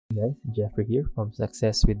Hey guys, Jeffrey here from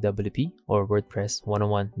Success with WP or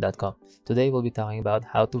WordPress101.com. Today we'll be talking about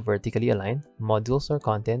how to vertically align modules or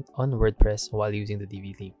content on WordPress while using the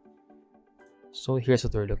Divi theme. So here's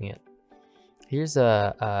what we're looking at. Here's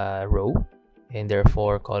a row and there are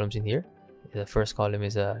 4 columns in here. The first column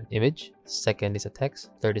is an image, second is a text,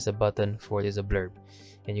 third is a button, fourth is a blurb.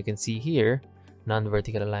 And you can see here,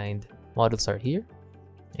 non-vertical aligned modules are here.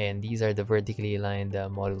 And these are the vertically aligned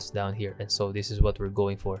models down here, and so this is what we're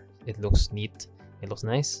going for. It looks neat, it looks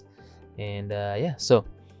nice, and yeah, so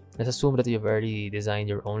let's assume that you've already designed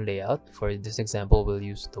your own layout. For this example, we'll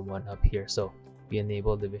use the one up here. So we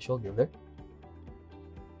enable the visual builder,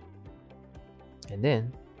 and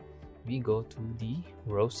then we go to the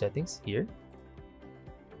row settings here,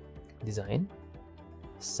 design,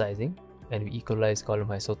 sizing, and we equalize column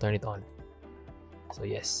height, so turn it on. So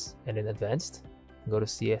yes, and then advanced, go to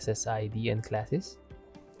CSS ID and classes.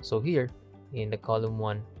 So here in the column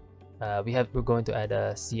 1, we're going to add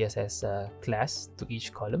a CSS class to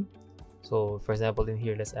each column. So for example, in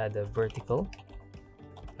here, let's add a vertical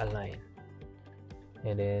align,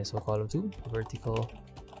 and then so column 2, vertical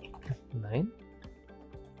align,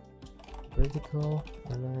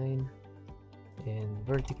 and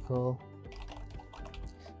vertical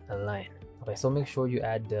align. Okay, so make sure you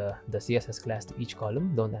add the CSS class to each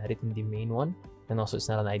column. Don't add it in the main one, and also it's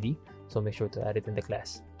not an ID, so make sure to add it in the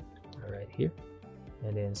class. All right, here,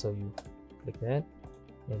 and then so you click that,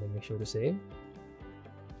 and then make sure to save.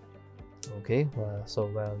 Okay,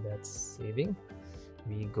 while that's saving,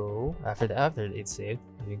 we go after it's saved,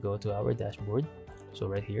 we go to our dashboard. So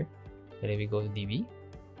right here, and then we go to Divi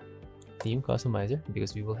theme customizer,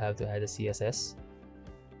 because we will have to add a CSS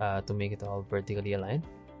to make it all vertically aligned.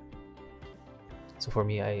 So for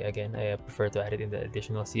me, I prefer to add it in the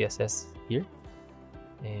additional CSS here.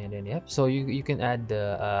 And then yep, so you can add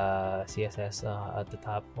the CSS at the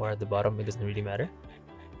top or at the bottom, it doesn't really matter.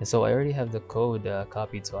 And so I already have the code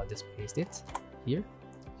copied, so I'll just paste it here.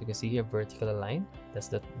 So you can see here, vertical align,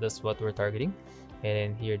 that's what we're targeting. And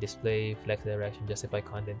then here, display, flex direction, justify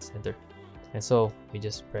content, center. And so we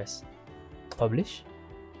just press publish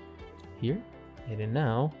here, and then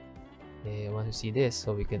now once you see this,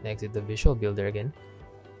 so we can exit the visual builder again.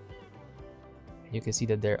 You can see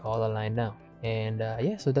that they're all aligned now. And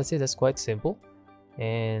yeah, so that's it. That's quite simple.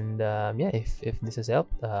 And yeah, if this has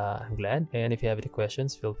helped, I'm glad. And if you have any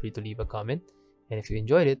questions, feel free to leave a comment. And if you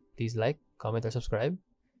enjoyed it, please like, comment, or subscribe.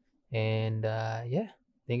 And yeah,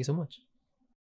 thank you so much.